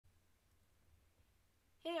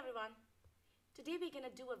Hey everyone! Today we're going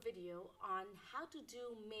to do a video on how to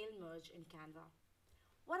do mail merge in Canva.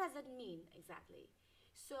 What does it mean exactly?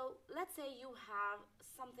 So let's say you have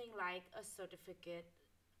something like a certificate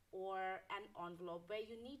or an envelope where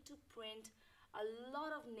you need to print a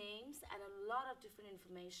lot of names and a lot of different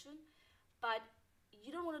information, but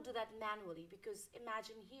you don't want to do that manually because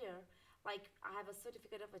imagine here, like I have a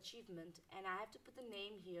certificate of achievement and I have to put the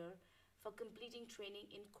name here for completing training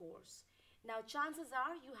in course. Now, chances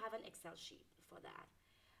are you have an Excel sheet for that.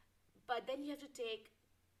 But then you have to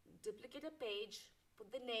duplicate a page, put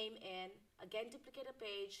the name in, again duplicate a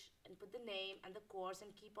page and put the name and the course and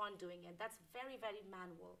keep on doing it. That's very, very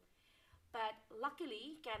manual. But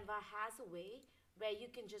luckily, Canva has a way where you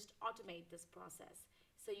can just automate this process.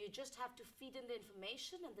 So you just have to feed in the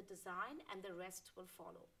information and the design and the rest will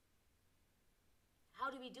follow. How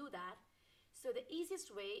do we do that? So the easiest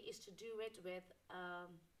way is to do it with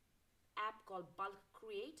app called Bulk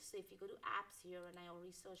Create. So if you go to apps here, and I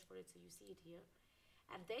already searched for it so you see it here,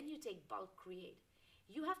 and then you take Bulk Create,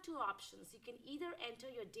 you have two options. You can either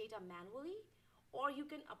enter your data manually or you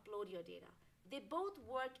can upload your data. They both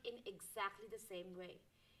work in exactly the same way.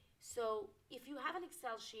 So if you have an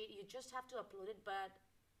Excel sheet, you just have to upload it, but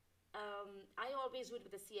I always do it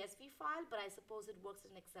with a CSV file, but I suppose it works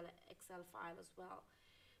in Excel file as well.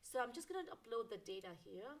 So I'm just going to upload the data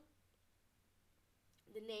here,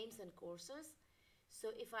 the names and courses.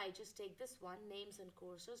 So if I just take this one, names and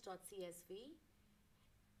courses.csv,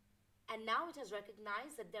 and now it has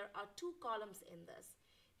recognized that there are two columns in this.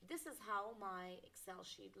 This is how my Excel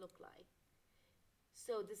sheet look like.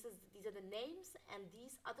 So these are the names and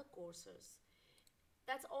these are the courses.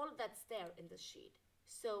 That's all that's there in the sheet.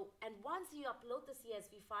 So, and once you upload the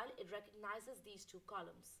CSV file, it recognizes these two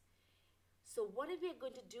columns. So what are we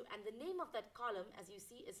going to do? And the name of that column, as you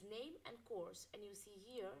see, is name and course. And you see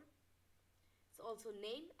here, it's also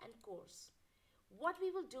name and course. What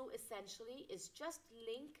we will do essentially is just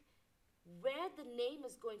link where the name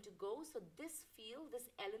is going to go. So this field,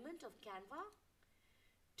 this element of Canva,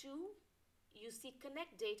 to, you see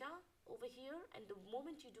connect data over here. And the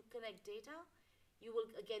moment you do connect data, you will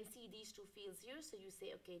again see these two fields here. So you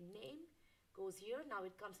say, okay, name goes here. Now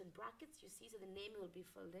it comes in brackets, you see, so the name will be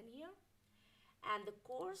filled in here. And the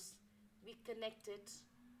course, we connect it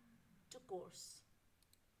to course.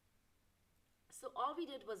 So all we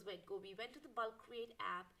did was we went to the Bulk Create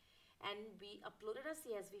app and we uploaded a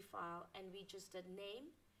CSV file and we just did name,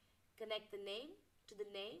 connect the name to the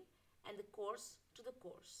name and the course to the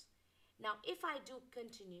course. Now if I do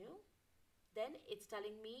continue, then it's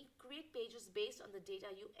telling me create pages based on the data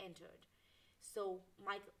you entered. So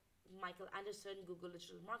Michael Anderson, Google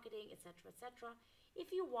Digital Marketing, etc., etc. If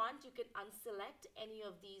you want, you can unselect any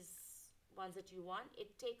of these ones that you want.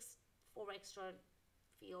 It takes 4 extra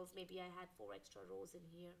fields. Maybe I had 4 extra rows in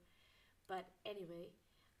here. But anyway,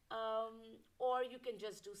 or you can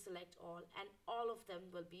just do select all and all of them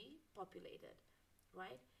will be populated,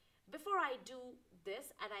 right? Before I do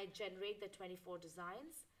this and I generate the 24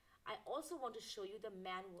 designs, I also want to show you the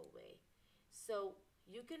manual way. So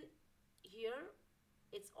you can, here,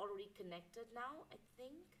 it's already connected now, I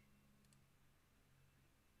think.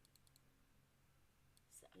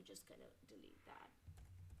 So I'm just going to delete that.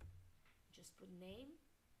 Just put name.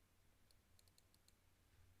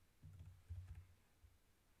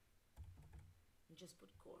 And just put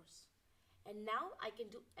course. And now I can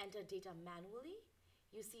enter data manually.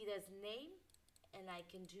 You see there's name and I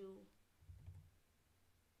can do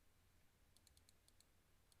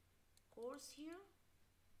course here.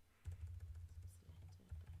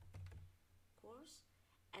 Course.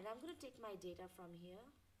 And I'm going to take my data from here.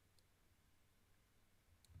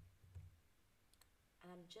 And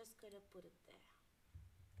I'm just going to put it there.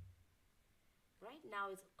 Right now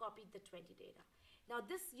it's copied the 20 data. Now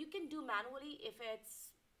this you can do manually if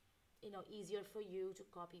it's easier for you to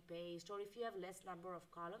copy paste or if you have less number of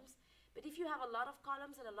columns. But if you have a lot of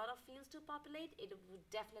columns and a lot of fields to populate, it would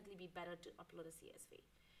definitely be better to upload a CSV.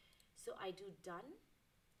 So I do done.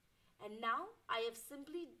 And now I have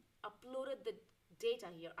simply uploaded the data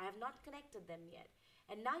here. I have not connected them yet.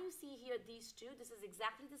 And now you see here these two, this is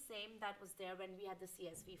exactly the same that was there when we had the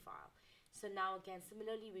CSV file. So now again,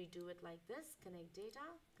 similarly, we do it like this, connect data,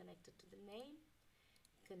 connect it to the name,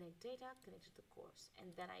 connect data, connect to the course.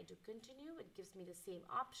 And then I do continue, it gives me the same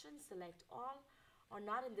option, select all, or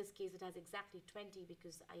not. In this case, it has exactly 20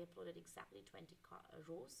 because I uploaded exactly 20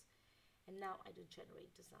 rows. And now I do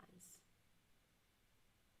generate designs.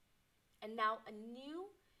 And now a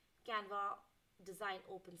new Canva design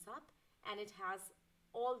opens up and it has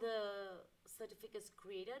all the certificates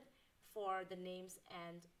created for the names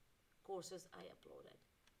and courses I uploaded.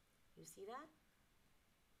 You see that?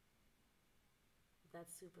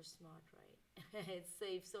 That's super smart, right? It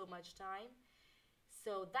saves so much time.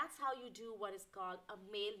 So that's how you do what is called a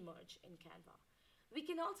mail merge in Canva. We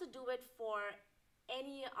can also do it for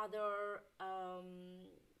any other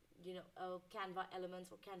Canva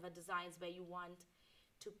elements or Canva designs where you want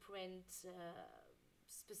to print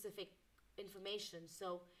specific information.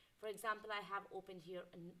 So for example, I have opened here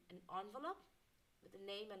an envelope with the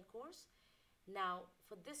name and course. Now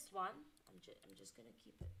for this one, I'm just going to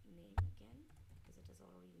keep it name again because it is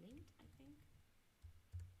already linked, I think.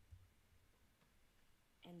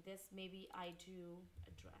 And this, maybe I do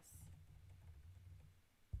address.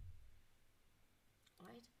 All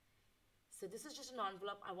right. So this is just an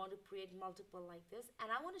envelope. I want to create multiple like this, and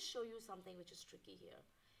I want to show you something which is tricky here.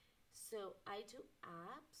 So I do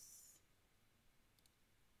apps,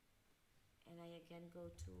 and I again go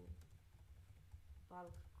to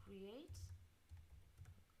bulk create.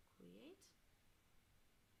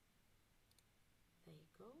 There you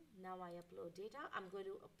go. Now I upload data. I'm going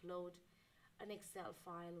to upload an Excel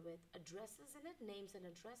file with addresses in it, names and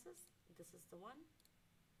addresses. This is the one.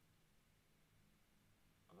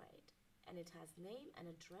 All right. And it has name and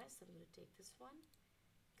address. I'm going to take this one,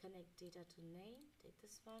 connect data to name, take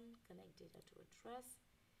this one, connect data to address,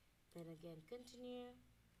 then again continue,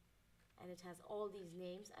 and it has all these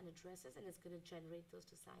names and addresses, and it's going to generate those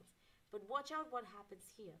designs. But watch out what happens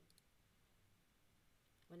here.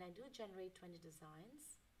 When I do generate 20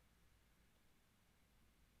 designs,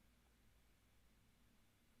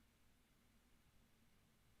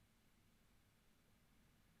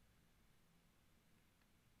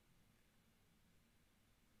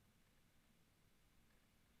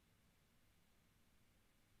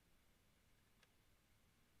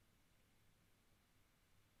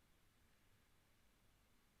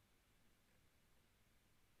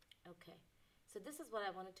 okay, so this is what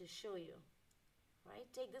I wanted to show you, right?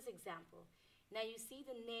 Take this example. Now you see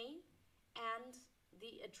the name and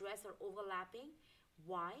the address are overlapping.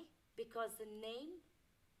 Why? Because the name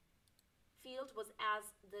field was as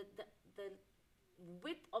the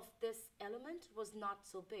width of this element was not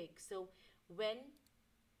so big. So when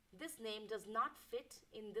this name does not fit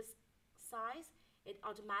in this size, it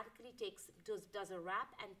automatically does a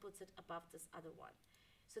wrap and puts it above this other one.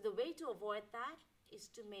 So the way to avoid that is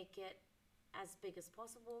to make it as big as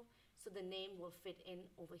possible so the name will fit in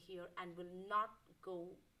over here and will not go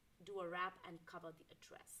do a wrap and cover the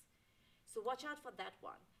address. So watch out for that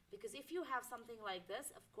one, because if you have something like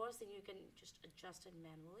this, of course, then you can just adjust it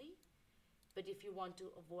manually. But if you want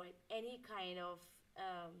to avoid any kind of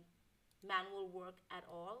manual work at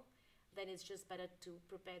all, then it's just better to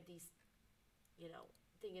prepare these,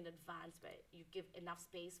 thing in advance where you give enough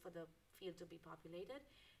space for the field to be populated,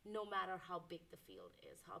 no matter how big the field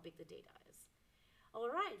is, how big the data is. All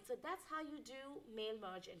right, so that's how you do mail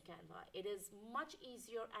merge in Canva. It is much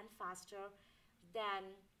easier and faster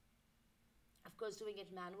than, of course, doing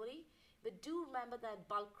it manually. But do remember that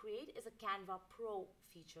bulk create is a Canva Pro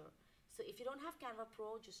feature. So if you don't have Canva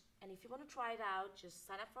Pro, and if you want to try it out, just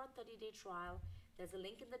sign up for a 30-day trial. There's a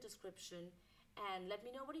link in the description, and let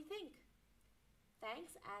me know what you think.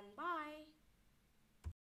 Thanks and bye.